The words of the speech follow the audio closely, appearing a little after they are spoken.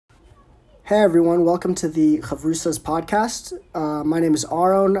Hey everyone, welcome to the Chavrusas podcast. My name is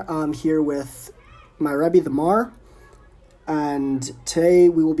Aaron. I'm here with my Rebbe, the Mar, and today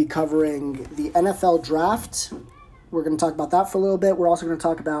we will be covering the NFL draft. We're going to talk about that for a little bit. We're also going to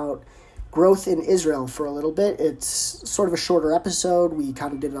talk about growth in Israel for a little bit. It's sort of a shorter episode. We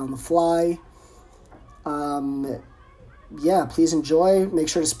kind of did it on the fly. Please enjoy. Make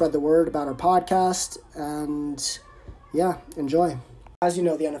sure to spread the word about our podcast, and enjoy. As you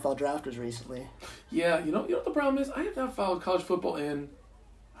know, the NFL draft was recently. Yeah, you know what the problem is? I have not followed college football in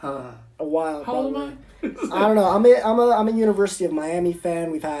a while. How old am I? I don't know. I'm a University of Miami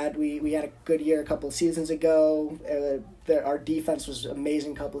fan. We had a good year a couple of seasons ago. Our defense was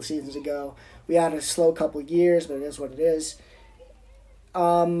amazing a couple of seasons ago. We had a slow couple of years, but it is what it is.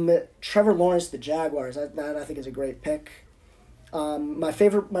 Trevor Lawrence, the Jaguars. That I think is a great pick. My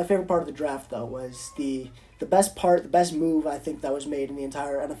favorite part of the draft though was the best move I think that was made in the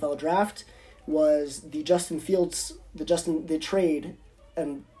entire NFL draft was the Justin Fields, the trade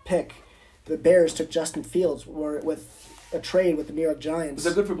and pick. The Bears took Justin Fields with a trade with the New York Giants. Is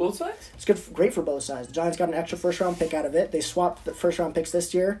that good for both sides? It's great for both sides. The Giants got an extra first round pick out of it. They swapped the first round picks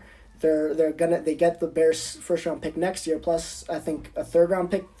this year. They get the Bears first round pick next year, plus I think a third round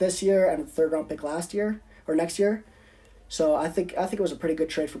pick this year and a third round pick next year. So I think it was a pretty good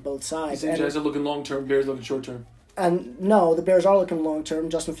trade for both sides. The Giants are looking long term, Bears looking short term. And no, the Bears are looking long term.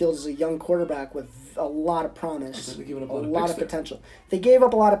 Justin Fields is a young quarterback with a lot of promise, They're giving up a lot of potential. There. They gave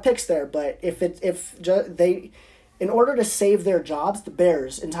up a lot of picks there, but in order to save their jobs, the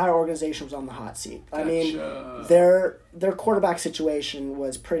Bears' entire organization was on the hot seat. Gotcha. I mean, their quarterback situation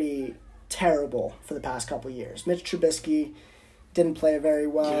was pretty terrible for the past couple of years. Mitch Trubisky didn't play very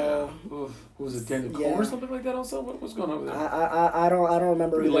well. Yeah. Oof. Was it Daniel Cole or something like that also? What was going on with that? I don't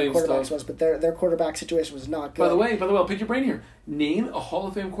remember Pretty who their quarterbacks stuff. was, but their quarterback situation was not good. By the way, I'll pick your brain here. Name a Hall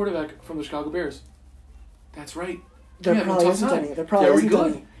of Fame quarterback from the Chicago Bears. That's right. There probably isn't any. There probably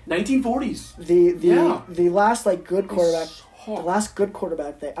isn't any. 1940s. The last good quarterback. The last good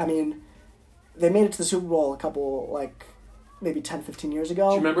quarterback they made it to the Super Bowl a couple maybe 10, 15 years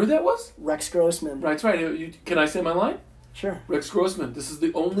ago. Do you remember who that was? Rex Grossman. Right, that's right. Can I say my line? Sure. Rex Grossman. This is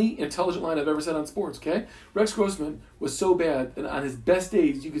the only intelligent line I've ever said on sports, okay? Rex Grossman was so bad that on his best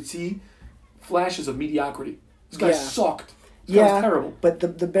days you could see flashes of mediocrity. This guy sucked. This guy was terrible. But the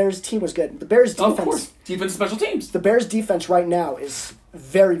Bears team was good. The Bears defense... Of course. Defense and special teams. The Bears defense right now is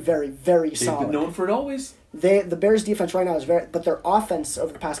very, very, very solid. They've been known for it always. The Bears defense right now is but their offense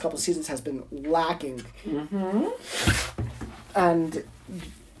over the past couple of seasons has been lacking. Mm-hmm. And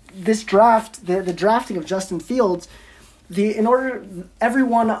this draft, the drafting of Justin Fields...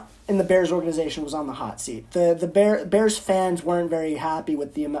 everyone in the Bears organization was on the hot seat. The Bears fans weren't very happy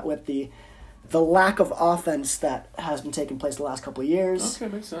with the lack of offense that has been taking place the last couple of years. Okay,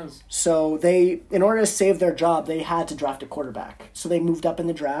 makes sense. So in order to save their job, they had to draft a quarterback. So they moved up in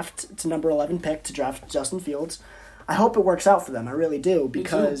the draft to number 11 pick to draft Justin Fields. I hope it works out for them. I really do,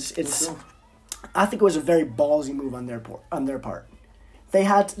 because I think it was a very ballsy move on their part. They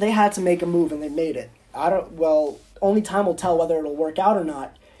had to make a move, and they made it. Only time will tell whether it'll work out or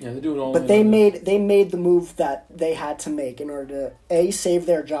not. Yeah, they're doing all. But they made the move that they had to make in order to A, save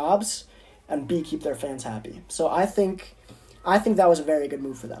their jobs, and B, keep their fans happy. So I think that was a very good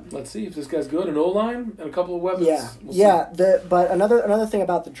move for them. Let's see if this guy's good. An O-line and a couple of weapons. Yeah, But another thing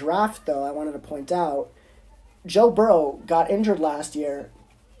about the draft though, I wanted to point out, Joe Burrow got injured last year.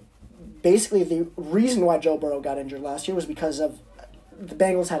 Basically, the reason why Joe Burrow got injured last year was because of the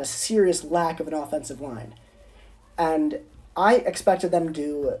Bengals had a serious lack of an offensive line. And I expected them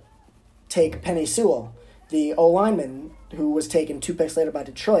to take Penei Sewell, the O-lineman who was taken 2 picks later by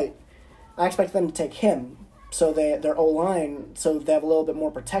Detroit. I expected them to take him, so their O-line, so they have a little bit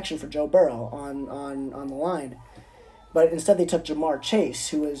more protection for Joe Burrow on the line. But instead they took Jamar Chase,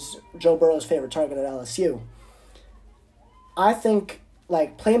 who was Joe Burrow's favorite target at LSU. I think,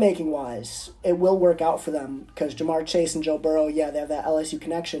 playmaking-wise, it will work out for them, because Jamar Chase and Joe Burrow, they have that LSU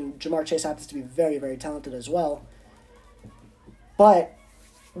connection. Jamar Chase happens to be very, very talented as well. But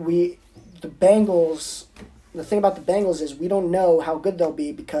the thing about the Bengals is we don't know how good they'll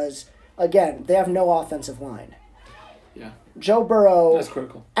be because, again, they have no offensive line. Yeah. Joe Burrow... That's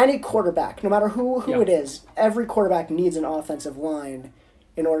critical. Any quarterback, no matter who it is, every quarterback needs an offensive line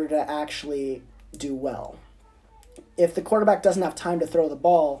in order to actually do well. If the quarterback doesn't have time to throw the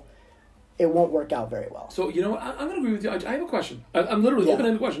ball, it won't work out very well. So, you know what? I'm going to agree with you. I have a question. I'm literally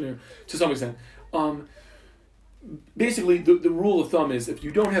open-ended question here to some extent. Basically, the rule of thumb is if you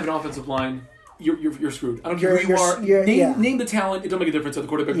don't have an offensive line, you're screwed. I don't care who you are. Name the talent. It don't make a difference at the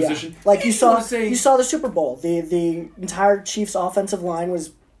quarterback position. Like you saw the Super Bowl. The entire Chiefs' offensive line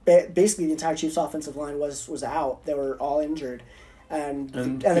was basically the entire Chiefs offensive line was out. They were all injured. And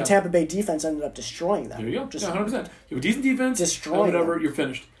the Tampa Bay defense ended up destroying them. There you go. 100%. You have a decent defense, destroying whatever, them. You're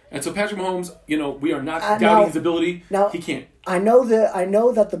finished. And so Patrick Mahomes, we are not doubting his ability. Now, he can't. I know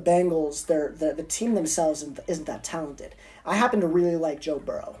that the Bengals, the team themselves isn't that talented. I happen to really like Joe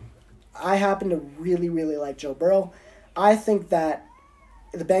Burrow. I think that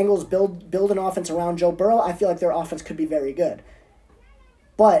the Bengals build an offense around Joe Burrow. I feel like their offense could be very good.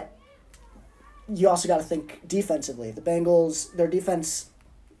 But you also got to think defensively. The Bengals, their defense,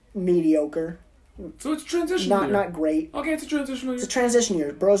 mediocre. So it's transition year. Not great. Okay, it's a transitional year. It's a transition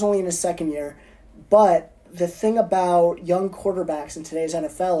year. Burrow's only in his second year. But the thing about young quarterbacks in today's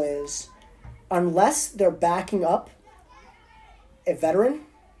NFL is, unless they're backing up a veteran,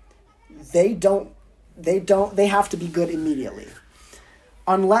 they have to be good immediately.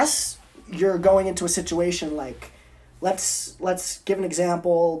 Unless you're going into a situation like, let's give an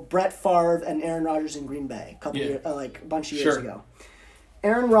example, Brett Favre and Aaron Rodgers in Green Bay a bunch of years ago.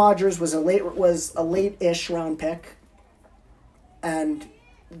 Aaron Rodgers was a late-ish round pick, and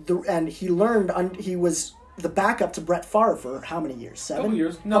he learned he was the backup to Brett Favre for how many years? 7? Couple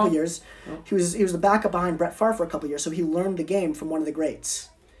years. No. Couple years. No. He was the backup behind Brett Favre for a couple years, so he learned the game from one of the greats.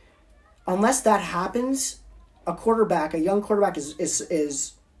 Unless that happens, a young quarterback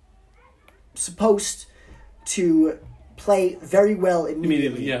is supposed to play very well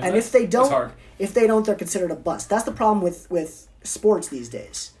immediately. Yeah, and if they don't, they're considered a bust. That's the problem with sports these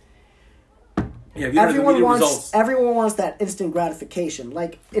days. Yeah, everyone wants that instant gratification.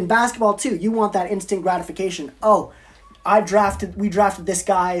 Like in basketball too, you want that instant gratification. Oh, we drafted this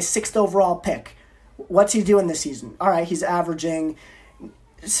guy, 6th overall pick. What's he doing this season? All right, he's averaging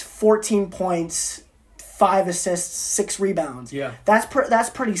 14 points, 5 assists, 6 rebounds. Yeah, that's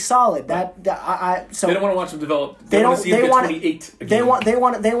pretty solid. Right. So they don't want to watch him develop. They want to see him get 28. Again. They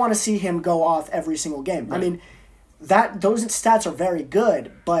want to see him go off every single game. Right. I mean, those stats are very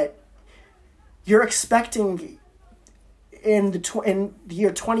good, but you're expecting in the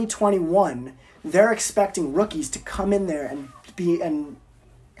year 2021, they're expecting rookies to come in there and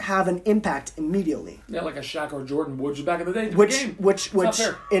have an impact immediately. Yeah, like a Shaq or Jordan Woods back in the day. Which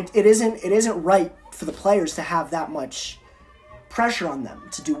it isn't right for the players to have that much pressure on them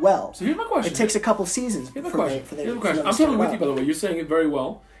to do well. So here's my question. It takes a couple seasons. Here's my question. I'm totally with you, by the way. You're saying it very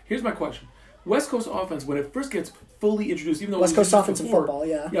well. Here's my question. West Coast offense, when it first gets fully introduced, even though West Coast offense in football,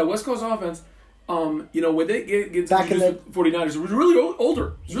 yeah. Yeah, West Coast offense, when they get introduced to 49ers, it was really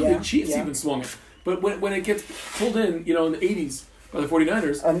older. It was really the Chiefs even swung it. But when it gets pulled in, in the 80s by the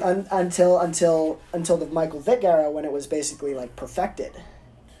 49ers. Until the Michael Vick era, when it was basically like perfected.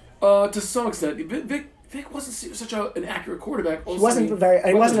 To some extent. Vic wasn't such an accurate quarterback. Also, he wasn't an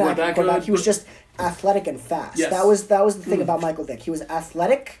accurate quarterback. He was just athletic and fast. Yes. That was the thing about Michael Vick. He was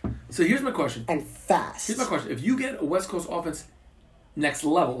athletic. So here's my question. And fast. Here's my question. If you get a West Coast offense next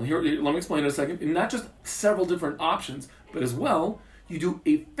level, and here let me explain in a second, and not just several different options, but as well, you do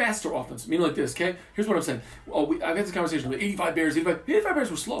a faster offense. Meaning like this, okay? Here's what I'm saying. I've had this conversation with 85 Bears. 85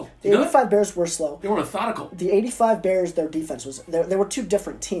 Bears were slow. The 85 Bears were slow. They were methodical. The 85 Bears, their defense was... They were two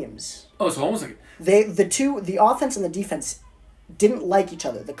different teams. Oh, so almost like... The offense and the defense didn't like each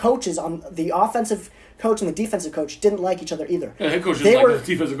other. The coaches on the offensive coach and the defensive coach didn't like each other either. The head coach didn't like the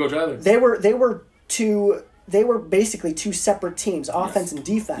defensive coach either. They were basically two separate teams, offense and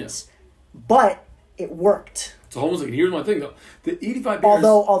defense. Yeah. But it worked. It's almost like, here's my thing though. The 85 Bears...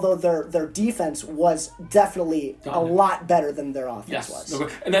 Although their defense was definitely dominant. A lot better than their offense was.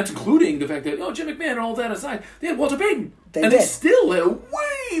 Okay. And that's including the fact that, Jim McMahon and all that aside, they had Walter Payton. They still had a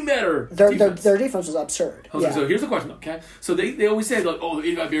way better defense. Their defense was absurd. Okay, so here's the question, okay? So they always say, like, the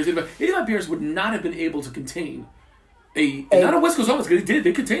 85 Bears, 85 Bears would not have been able to contain not a West Coast offense, because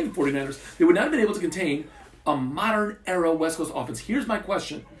they contained the 49ers. They would not have been able to contain a modern era West Coast offense. Here's my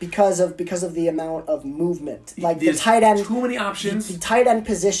question: because of the amount of movement, like there's the tight end, too many options. The tight end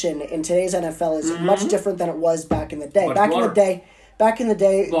position in today's NFL is much different than it was back in the day. Back in the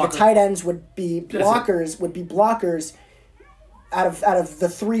day, blocker. The tight ends would be blockers. Out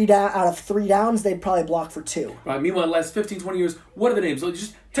of 3 downs, they'd probably block for 2. Right. Meanwhile, the last 15, 20 years, what are the names?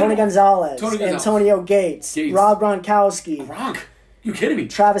 Just Tony Gonzalez, Antonio Gates, Rob Gronkowski. Gronk. You kidding me?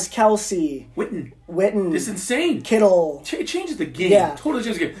 Travis Kelce. Witten. It's insane. Kittle. It changes the game. Yeah. Totally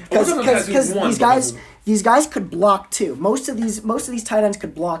changes the game. Because these guys could block too. Most of these tight ends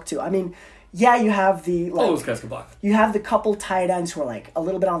could block too. I mean, yeah, you have all those guys can block. You have the couple tight ends who are like a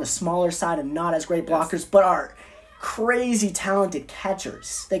little bit on the smaller side and not as great blockers, but are crazy talented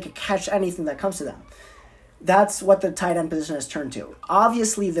catchers. They could catch anything that comes to them. That's what the tight end position has turned to.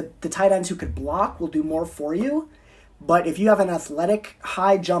 Obviously, the tight ends who could block will do more for you, But if you have an athletic,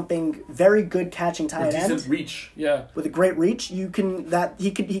 high jumping, very good catching tight end, decent reach, yeah, with a great reach, he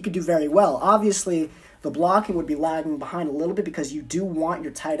could do very well. Obviously, the blocking would be lagging behind a little bit because you do want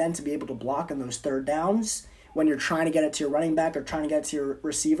your tight end to be able to block on those third downs when you're trying to get it to your running back or trying to get it to your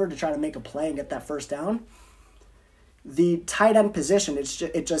receiver to try to make a play and get that first down. The tight end position,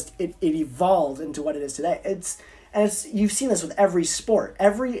 it evolved into what it is today. You've seen this with every sport.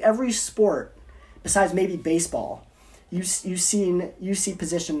 Every sport, besides maybe baseball, you see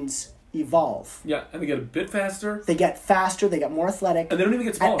positions evolve. Yeah, and they get a bit faster. They get faster. They get more athletic. And they don't even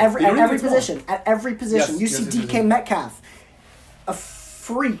get smaller. At every position. You see DK Metcalf, a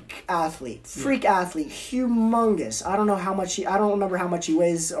freak athlete, humongous. I don't remember how much he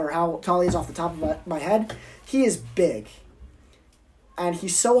weighs or how tall he is off the top of my head. He is big, and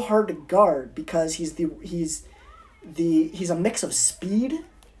he's so hard to guard because he's a mix of speed,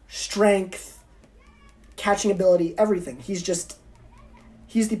 strength, catching ability, everything. He's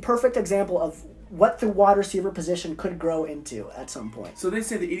the perfect example of what the wide receiver position could grow into at some point. So they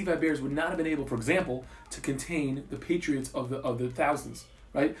say the 85 Bears would not have been able, for example, to contain the Patriots of the thousands,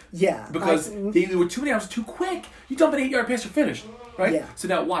 right? Yeah. Because they were too many hours too quick. You dump an 8-yard pass, you're finished, right? Yeah. So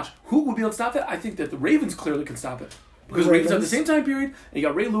now watch. Who would be able to stop that? I think that the Ravens clearly can stop it. Because the Ravens have the same time period, and you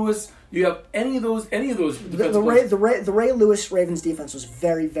got Ray Lewis. You have any of those. The Ray Lewis Ravens defense was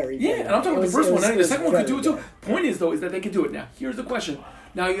very, very good. Yeah, and I'm talking about the first one. The second one could do it too. Point is though, is that they can do it. Now here's the question.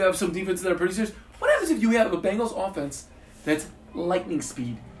 Now you have some defenses that are pretty serious. What happens if you have a Bengals offense that's lightning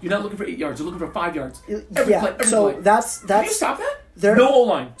speed? You're not looking for 8 yards. You're looking for 5 yards. Every play. That's. Can you stop that? No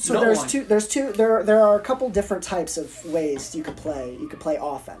O-line. So no there's two. There are a couple different types of ways you could play. You could play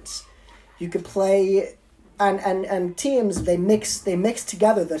offense. You could play. And teams they mix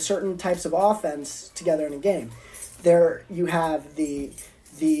together the certain types of offense together in a game. There you have the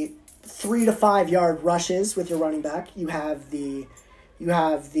 3 to 5 yard rushes with your running back. You have the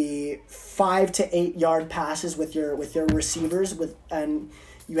 5 to 8 yard passes with your receivers and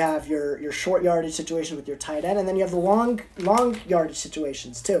you have your short yardage situation with your tight end, and then you have the long yardage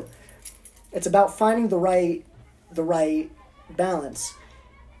situations too. It's about finding the right balance.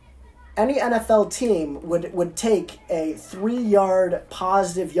 Any NFL team would take a 3-yard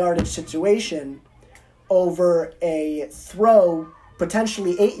positive yardage situation over a throw,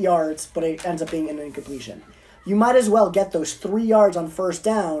 potentially 8 yards, but it ends up being an incompletion. You might as well get those 3 yards on first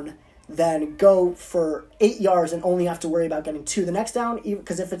down than go for 8 yards and only have to worry about getting 2 the next down,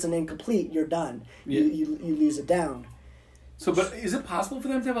 because if it's an incomplete, you're done. Yeah. You lose it down. So, but is it possible for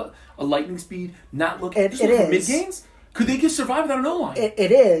them to have a lightning speed, not look it for mid-gains? Could they just survive without an O-line?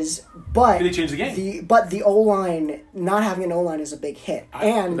 It is, but... Could they change the game? But the O-line, not having an O-line is a big hit.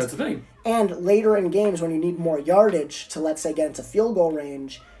 That's the thing. And later in games, when you need more yardage to, let's say, get into field goal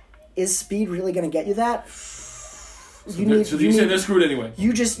range, is speed really going to get you that? So you say they're screwed anyway.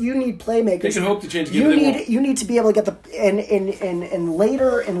 You need playmakers. They can hope to change the game. You need to be able to get in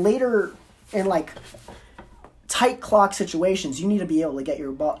later like tight clock situations. You need to be able to get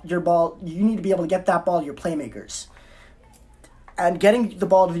your ball. You need to be able to get that ball to your playmakers. And getting the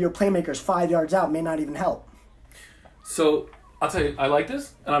ball to your playmakers 5 yards out may not even help. So I'll tell you, I like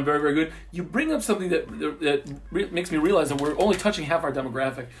this, and I'm very, very good. You bring up something that makes me realize that we're only touching half our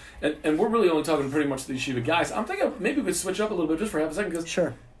demographic, and we're really only talking pretty much the yeshiva guys. I'm thinking maybe we could switch up a little bit just for half a second, because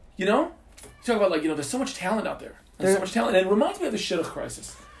sure, you talk about there's so much talent out there. There's so much talent, and it reminds me of the shidduch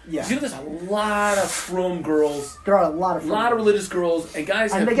crisis. Yeah, there's a lot of frum girls. There are a lot of religious girls, and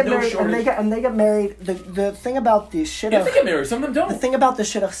guys and have they get no married, shortage. And they get married. The thing about the shidduch... Yeah, they get married. Some of them don't. The thing about the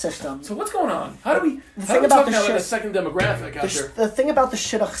shidduch system... So what's going on? How do we talk about a second demographic out there? The thing about the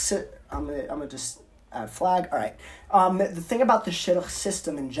shidduch... I'm gonna just add flag. All right. The thing about the shidduch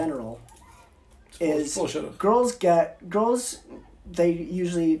system in general is girls... They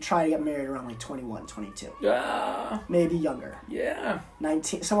usually try to get married around like 21, 22. Yeah. Maybe younger. Yeah.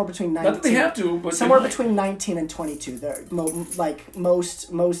 19, somewhere between 19. Not that they have to, but somewhere between 19 and 22. They're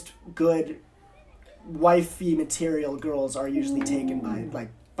most good wifey material girls are usually taken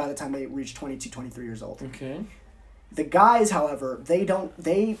by the time they reach 22, 23 years old. Okay. The guys, however, the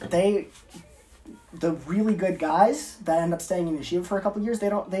really good guys that end up staying in yeshiva for a couple of years,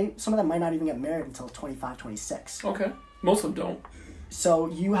 some of them might not even get married until 25, 26. Okay. Most of them don't. So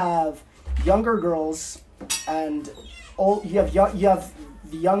you have younger girls and you have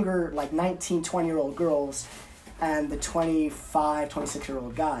the younger, like 19, 20-year-old girls and the 25,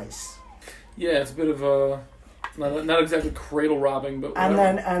 26-year-old guys. Yeah, it's a bit of a not exactly cradle robbing, but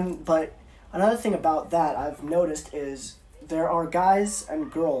whatever. But another thing about that I've noticed is there are guys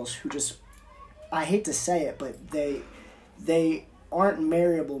and girls who just, I hate to say it, but they aren't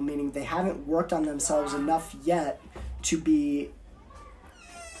marriable, meaning they haven't worked on themselves enough yet to be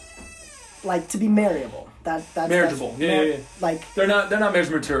marriageable. That's Marriageable. Yeah. Like they're not marriage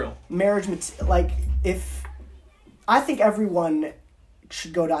material. Like if I think everyone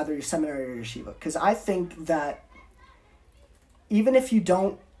should go to either seminary or yeshiva, because I think that even if you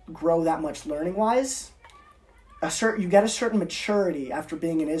don't grow that much learning wise, you get a certain maturity after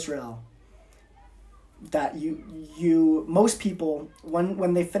being in Israel that most people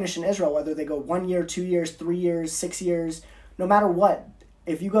when they finish in Israel, whether they go 1 year, 2 years, 3 years, 6 years, no matter what,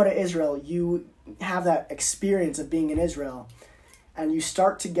 if you go to Israel, you have that experience of being in Israel, and you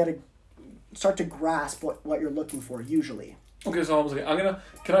start to grasp what you're looking for usually. Okay, so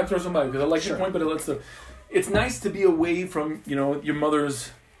can I throw somebody, because I like your point, but it's nice to be away from, your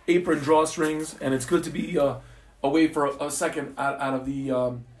mother's apron drawstrings, and it's good to be away for a second out of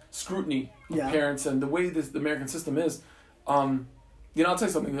the scrutiny of parents and the way the American system is. I'll tell you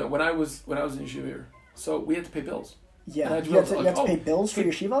something. That when I was in yeshiva here, so we had to pay bills. Yeah, you have to pay bills for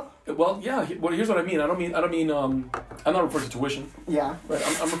yeshiva. Well, yeah. Well, here's what I mean. I don't mean. I'm not referring to tuition. Yeah. Right.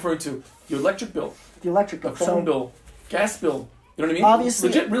 I'm referring to your electric bill, the phone bill, gas bill. You know what I mean? Obviously,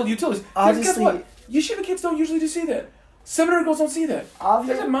 legit real utilities. Obviously, guess what? Yeshiva kids don't usually see that. Seminary girls don't see that.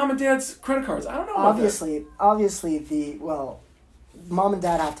 They have mom and dad's credit cards. I don't know. Obviously, mom and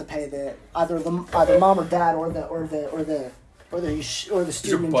dad have to pay either mom or dad or the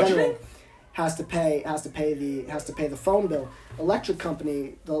student in general has to pay the phone bill. Electric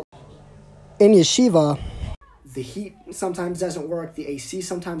company in yeshiva, the heat sometimes doesn't work. The AC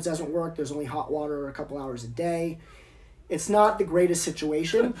sometimes doesn't work. There's only hot water a couple hours a day. It's not the greatest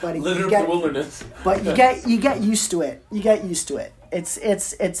situation, but you get wilderness. But you get used to it. You get used to it. It's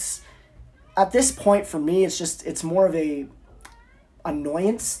at this point for me. It's more of a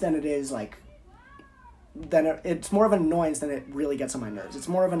annoyance than it is like. It's more of an annoyance than it really gets on my nerves. It's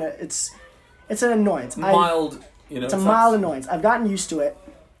more of it's an annoyance. Mild, It's a mild annoyance. I've gotten used to it.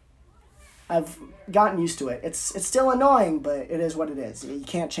 It's still annoying, but it is what it is. You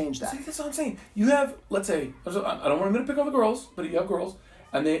can't change that. See, that's what I'm saying. You have, let's say, I don't want to pick on the girls, but you have girls,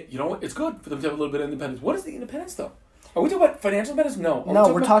 and it's good for them to have a little bit of independence. What is the independence, though? Are we talking about financial independence? No.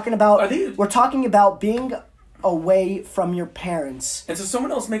 We're talking about being away from your parents. And so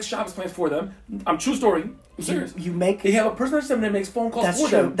someone else makes Shabbos plans for them. I'm true story. I'm serious. They have a person that makes phone calls for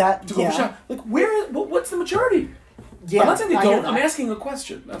them to go for Shabbos. Like, what's the maturity? Yeah, I'm not saying they don't. I'm asking a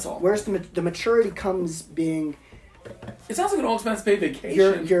question. That's all. Where's the maturity comes being? It sounds like an all-expense paid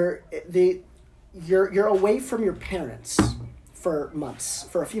vacation. You're away from your parents for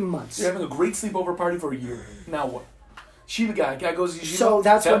a few months. You're having a great sleepover party for a year. Now what? Shiva guy goes to Yeshiva. So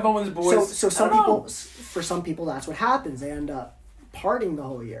that's what. His boys. So for some people, that's what happens. They end up partying the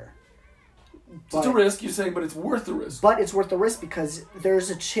whole year. It's a risk, you're saying, but it's worth the risk. But it's worth the risk because there's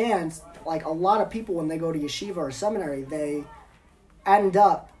a chance, like a lot of people when they go to yeshiva or seminary, they end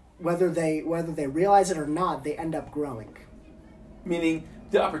up, whether they realize it or not, they end up growing. Meaning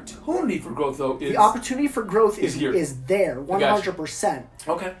the opportunity for growth, though, is... The opportunity for growth is there, 100%.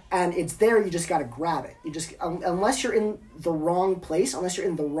 Okay. And it's there, you just got to grab it. You just, unless you're in the wrong place, unless you're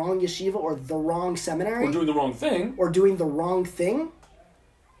in the wrong yeshiva or the wrong seminary... Or doing the wrong thing.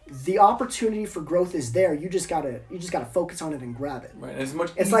 The opportunity for growth is there. You just gotta focus on it and grab it. Right. It's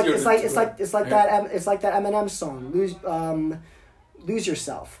much easier. It's like that Eminem song. Lose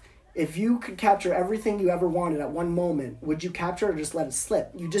yourself. If you could capture everything you ever wanted at one moment, would you capture it or just let it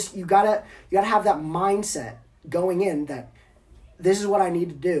slip? You gotta have that mindset going in that this is what I need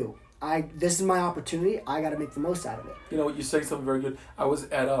to do. This is my opportunity. I gotta make the most out of it. You know what? You're saying something very good. I was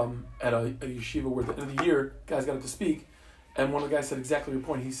at a yeshiva where at the end of the year guys got up to speak. And one of the guys said exactly your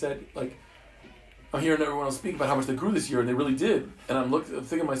point. He said, like, I'm hearing everyone else speak about how much they grew this year, and they really did. And I'm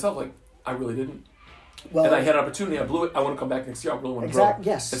thinking to myself, like, I really didn't. Well, and I had an opportunity. I blew it. I want to come back next year. I really want to grow.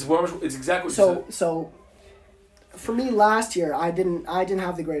 Yes. It's exactly what you said. So, for me, last year, I didn't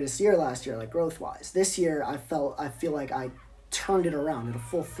have the greatest year last year, like, growth-wise. This year, I feel like I turned it around at a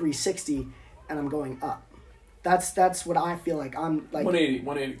full 360, and I'm going up. That's what I feel like. I'm like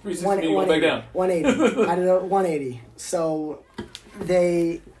 180, 360, going back down. 180. I did a 180. So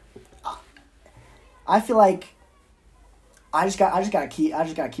I feel like I just gotta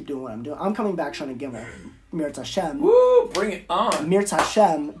keep doing what I'm doing. I'm coming back Shana Gimel, Mirz Hashem. Woo! Bring it on. Mirz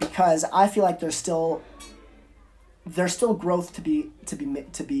Hashem, because I feel like there's still growth to be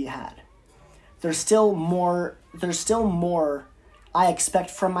had. There's still more I expect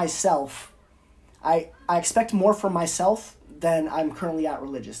from myself. I expect more from myself than I'm currently at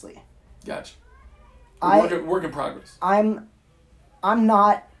religiously. Gotcha. Work in progress. I'm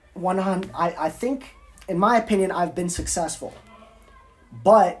not 100. I think, in my opinion, I've been successful.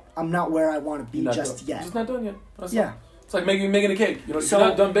 but I'm not where I want to be You're not just done. yet. You're just not done yet. That's Yeah. It's like making a cake. You know, So- you're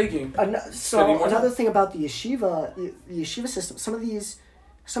not done baking. So another thing about the yeshiva system, some of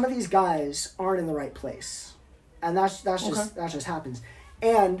these guys aren't in the right place, and that just happens.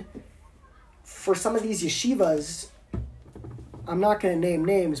 And for some of these yeshivas, I'm not going to name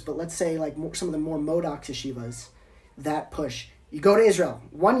names, but let's say like some of the more Modoc yeshivas that push. You go to Israel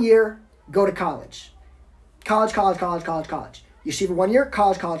 1 year, go to college. College. Yeshiva 1 year,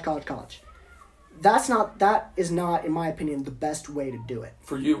 college. That is not, in my opinion, the best way to do it.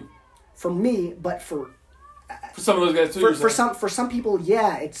 For you. For me, but for some of those guys too. For some people,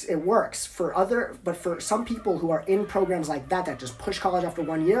 yeah, it works. But for some people who are in programs like that just push college after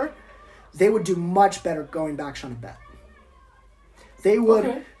 1 year, they would do much better going back Shana Bet. They would.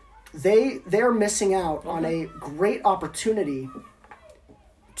 Okay. They're missing out on a great opportunity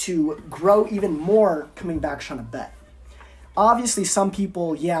to grow even more coming back Shana Bet. Obviously, some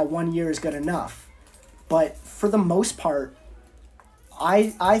people, 1 year is good enough, but for the most part,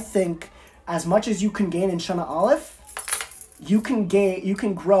 I think as much as you can gain in Shana Aleph, you can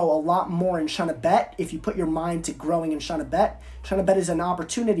grow a lot more in Shana Bet if you put your mind to growing in Shana Bet. Shana Bet is an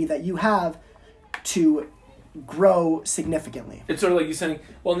opportunity that you have to grow significantly. It's sort of like you saying,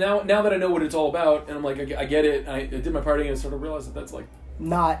 well, now that I know what it's all about, and I'm like, I get it, I did my partying and sort of realized that that's like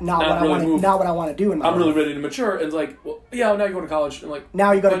not what I want to do in my life. I'm really ready to mature, and it's like, well, now you go to college, and like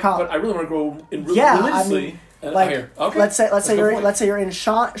now you go to college, but I really want to grow religiously. Let's say you're in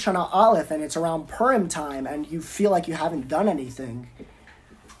Shana Aleph and it's around Purim time, and you feel like you haven't done anything,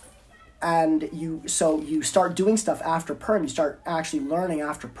 and you start doing stuff after Purim. You start actually learning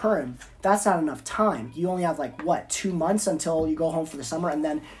after Purim. That's not enough time. You only have 2 months until you go home for the summer, and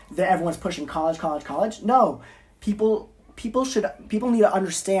then everyone's pushing college. No, people need to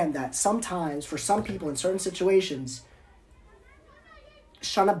understand that sometimes for some people in certain situations,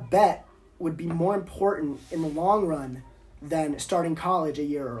 Shana Bet would be more important in the long run than starting college a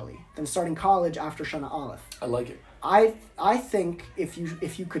year early, than starting college after Shana Aleph. I like it. I think if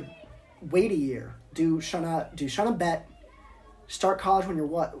you could wait a year, do Shana Bet, start college when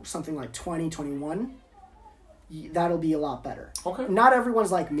you're something like 20, 21, that'll be a lot better. Okay. Not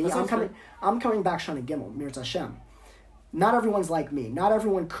everyone's like me. I'm coming back Shana Gimel, Mirz Hashem. Not everyone's like me. Not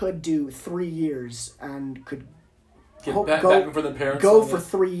everyone could do 3 years and could back for the parents. Go for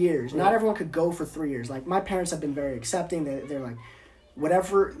 3 years. Yeah. Not everyone could go for 3 years. Like, my parents have been very accepting. They're like,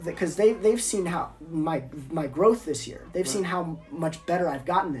 whatever, because they've seen how my growth this year. They've seen how much better I've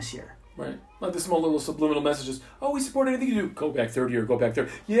gotten this year. Right. Like the small little subliminal messages. Oh, we support anything you do. Go back third year. Go back third.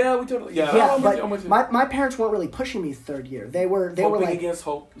 Yeah, we totally. Yeah. Yeah, but my parents weren't really pushing me third year. They were like against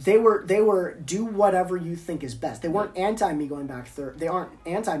hope. They were do whatever you think is best. They weren't anti me going back third. They aren't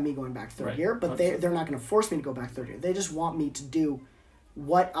anti me going back third year, but they're not going to force me to go back third year. They just want me to do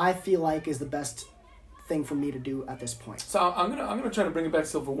what I feel like is the best thing for me to do at this point. So I'm gonna try to bring it back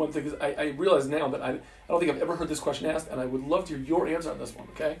still for one thing, because I realize now that I don't think I've ever heard this question asked, and I would love to hear your answer on this one.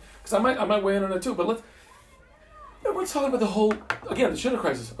 Okay, because I might weigh in on it too. But everyone's talking about the whole, again, the shidduch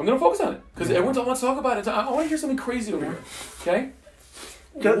crisis. I'm gonna focus on it because everyone wants to talk about it. I want to hear something crazy over here. Okay.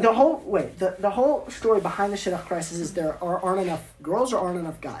 The whole story behind the shidduch crisis is there aren't enough girls or aren't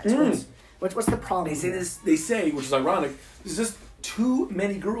enough guys. What's the problem? They say this. They say, which is ironic, there's just too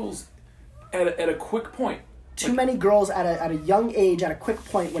many girls at a quick point. Too many girls at a young age, at a quick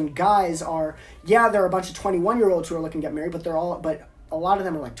point, when guys are, there are a bunch of 21-year-olds who are looking to get married, but a lot of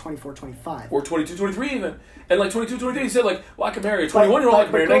them are like 24, 25. Or 22, 23 even. And like 22, 23, you said like, well, I can marry a 21-year-old, I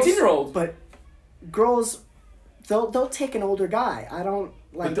can marry a 19-year-old. But girls, they'll take an older guy. I don't,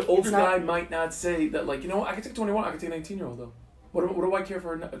 like... But the older guy might not say that, like, I can take a 21, I can take an 19-year-old though. What do I care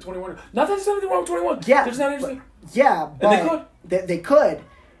for a 21? Not that there's anything wrong with 21. Yeah. They're just not interested. But and they could. They could.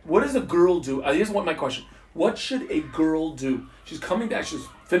 What does a girl do? Here's my question. What should a girl do? She's coming back. She's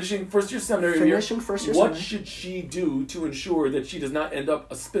finishing first year seminary. What should she do to ensure that she does not end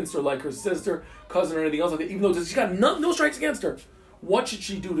up a spinster like her sister, cousin, or anything else like that? Even though she's got no strikes against her. What should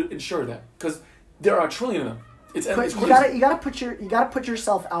she do to ensure that? Because there are a trillion of them. It's crazy. You gotta put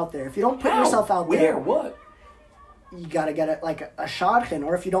yourself out there. If you don't put yourself out there, what? You gotta get it like a shadchan,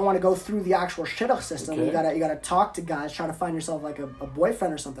 or if you don't want to go through the actual shidduch system, you gotta talk to guys, try to find yourself like a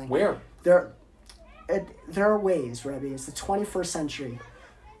boyfriend or something. Where? There are ways, Rebbe. It's the 21st century.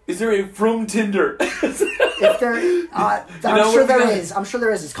 Is there a from Tinder? If there, I'm sure there is. I'm sure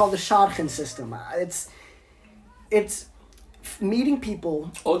there is. It's called the shadchan system. It's meeting people.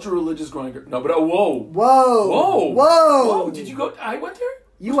 Ultra religious grinder. No, but whoa. Did you go? I went there.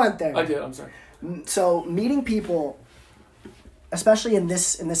 You went there. I did. I'm sorry. So meeting people, especially in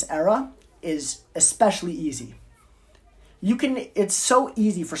this era, is especially easy. It's so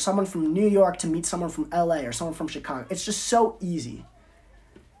easy for someone from New York to meet someone from LA or someone from Chicago. It's just so easy.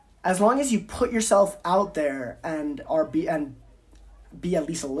 As long as you put yourself out there and be at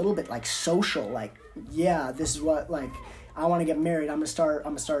least a little bit like social, like, yeah, this is what, like, I want to get married. I'm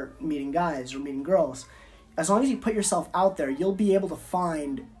gonna start meeting guys or meeting girls. As long as you put yourself out there, you'll be able to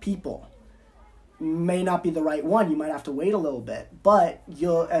find people. May not be the right one. You might have to wait a little bit, but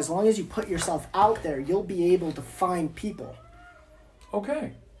as long as you put yourself out there, you'll be able to find people.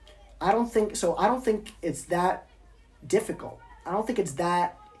 Okay. I don't think it's that difficult. I don't think it's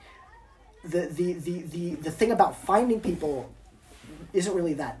that. The thing about finding people isn't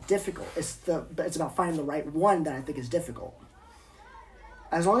really that difficult. It's about finding the right one that I think is difficult.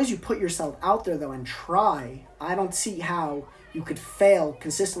 As long as you put yourself out there though and try, I don't see how you could fail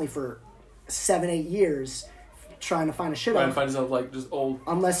consistently for 7-8 years trying to find a shit. Trying to find yourself like just old.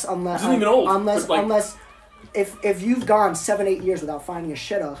 Unless isn't even old. Unless if you've gone 7-8 years without finding a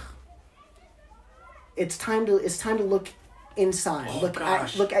shidduch, it's time to look inside. Oh,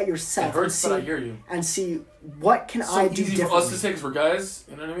 Look at yourself. It hurts, but I hear you. And see what can I do differently. Easy for us to say because we're guys.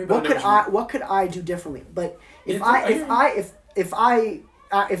 You know what I mean? What could I do differently? But if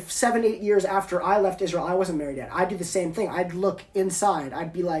 7-8 years after I left Israel, I wasn't married yet, I'd do the same thing. I'd look inside.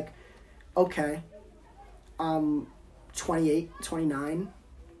 I'd be like, okay, 28, 29.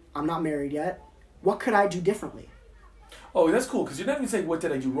 I'm not married yet. What could I do differently? Oh, that's cool, because you're not even saying, what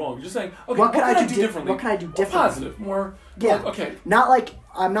did I do wrong? You're just saying, okay, what could I do differently? What can I do differently? More positive, more... Yeah. Like, okay. Not like,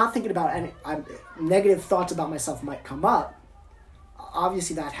 I'm not thinking about any... negative thoughts about myself might come up.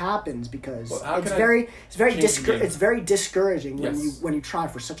 Obviously, that happens because it's very discouraging when you try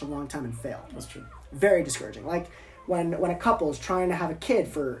for such a long time and fail. That's true. Very discouraging. Like, when a couple is trying to have a kid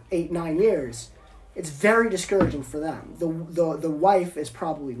for 8-9 years, it's very discouraging for them. The wife is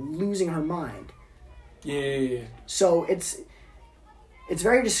probably losing her mind. Yeah. So it's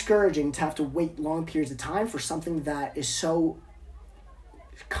very discouraging to have to wait long periods of time for something that is so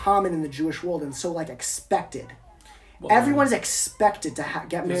common in the Jewish world and so like expected. Well, everyone's expected to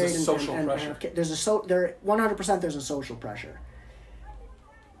get married. There's a social pressure. There's 100% there's a social pressure.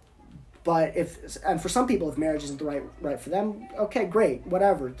 But for some people, if marriage isn't the right for them, okay, great,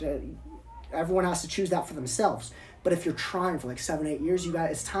 whatever. Everyone has to choose that for themselves. But if you're trying for like 7-8 years,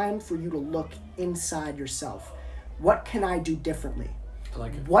 it's time for you to look inside yourself. What can I do differently? I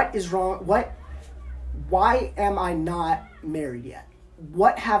like it. What is wrong? Why am I not married yet?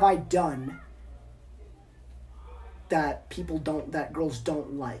 What have I done that girls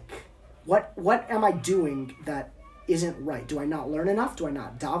don't like? What am I doing that isn't right? Do I not learn enough? Do I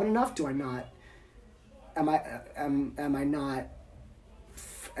not daven enough? Do I not? Am I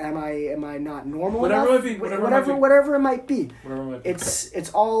not normal enough? Whatever it might be.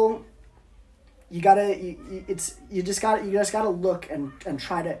 It's all. You just gotta look and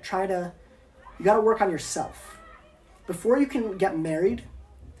try to. You gotta work on yourself. Before you can get married,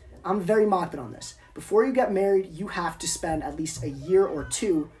 I'm very mocked on this. Before you get married, you have to spend at least a year or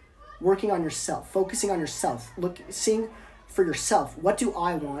two working on yourself, focusing on yourself, seeing for yourself, what do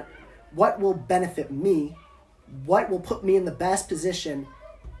I want? What will benefit me? What will put me in the best position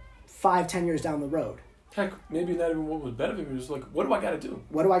 5-10 years down the road? Heck, maybe not even what would benefit me. Just like, what do I got to do?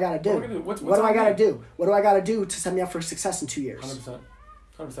 What do I got to do? What do I got to do? What do I got to do to set me up for success in 2 years?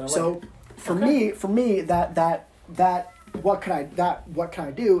 100%. So, for me, that what can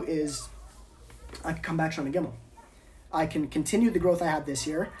I do is, I can come back Shana Gimel. I can continue the growth I had this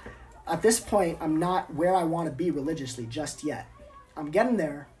year. At this point, I'm not where I want to be religiously just yet. I'm getting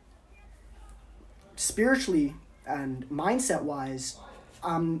there. Spiritually and mindset-wise,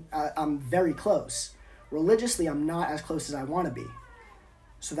 I'm very close. Religiously, I'm not as close as I want to be.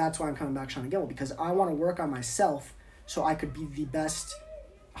 So that's why I'm coming back Shana Gimel, because I want to work on myself so I could be the best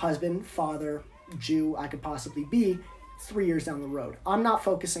husband, father, Jew I could possibly be 3 years down the road. I'm not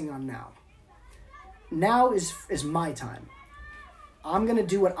focusing on now. Now is my time. I'm going to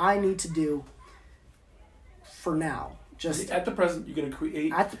do what I need to do for now. Just at the present, you're going to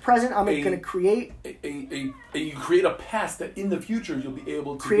create... At the present, I'm going to create... You create a path that in the future you'll be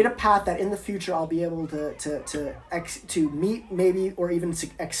able to... Create a path that in the future I'll be able to meet, maybe, or even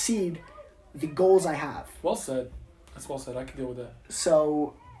exceed the goals I have. Well said. That's well said. I can deal with that.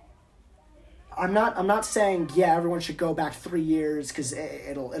 So... I'm not saying everyone should go back 3 years because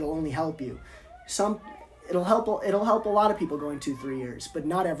it'll only help you. It'll help a lot of people going 2-3 years, but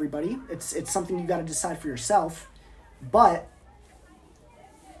not everybody. It's something you got to decide for yourself. But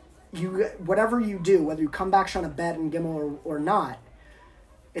whatever you do, whether you come back on a bed and Gimel or not,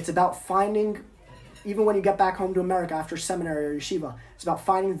 it's about finding, even when you get back home to America after seminary or yeshiva, it's about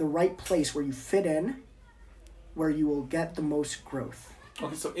finding the right place where you fit in where you will get the most growth.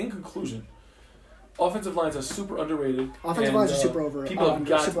 Okay, so in conclusion, offensive lines are super underrated. Offensive lines are super underrated. People have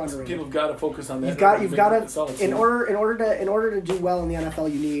got to focus on that. You've got to in order to do well in the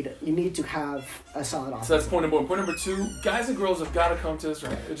NFL, you need to have a solid offense. So that's point number one. Point number two, guys and girls have got to come to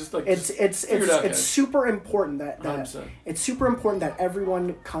Israel. It's just like it's super important that 100%. It's super important that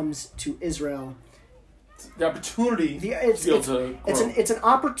everyone comes to Israel. The opportunity to be able to grow. It's an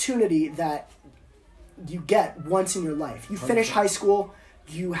opportunity that you get once in your life. You finish 100%. High school,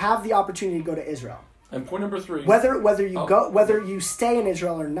 you have the opportunity to go to Israel. And point number three, whether you stay in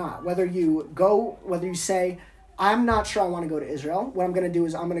Israel or not, whether you say, I'm not sure I want to go to Israel. What I'm going to do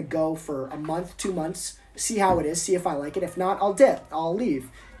is I'm going to go for a month, 2 months, see how it is, see if I like it. If not, I'll dip. I'll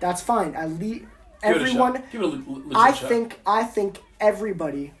leave. That's fine. I leave. Everyone. Give it a legit shot. I think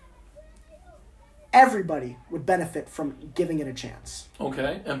everybody would benefit from giving it a chance.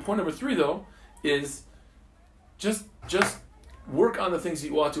 Okay. And point number three though is just work on the things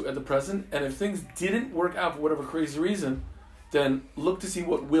you ought to at the present, and if things didn't work out for whatever crazy reason, then look to see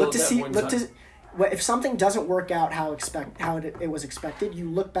what will at that point in time. If something doesn't work out how it was expected, you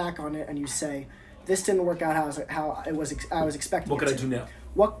look back on it and you say, "This didn't work out how I was expecting." What can I do now?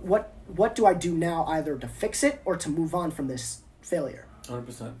 What do I do now, either to fix it or to move on from this failure?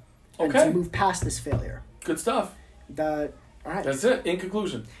 100%. Okay. And to move past this failure. Good stuff. All right. That's it. In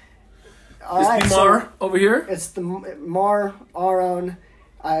conclusion. All right, Mar over here. It's the Mar, our own.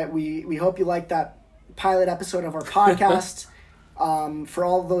 We hope you liked that pilot episode of our podcast. For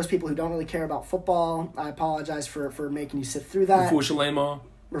all of those people who don't really care about football, I apologize for making you sit through that. Refuah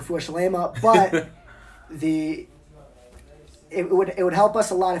Shalema. But it would help us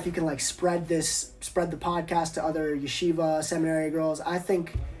a lot if you can spread the podcast to other yeshiva seminary girls. I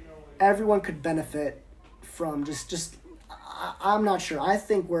think everyone could benefit from just. I'm not sure. I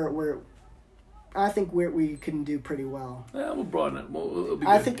think we can do pretty well. Yeah, we'll broaden it. It'll be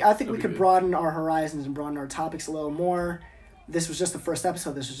I good. think we could broaden our horizons and broaden our topics a little more. This was just the first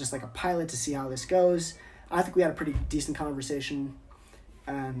episode. This was just like a pilot to see how this goes. I think we had a pretty decent conversation,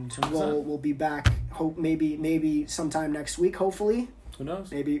 and we'll be back. Hope maybe sometime next week. Hopefully. Who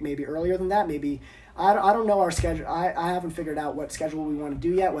knows? Maybe earlier than that. Maybe I don't know our schedule. I haven't figured out what schedule we want to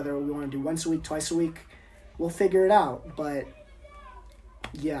do yet. Whether we want to do once a week, twice a week, we'll figure it out. But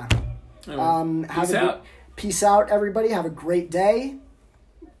yeah. Anyway, peace out, everybody. Have a great day.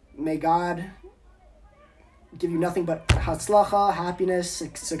 May God give you nothing but hatzlacha, happiness,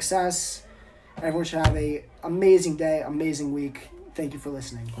 success. Everyone should have an amazing day, amazing week. Thank you for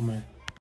listening. Amen.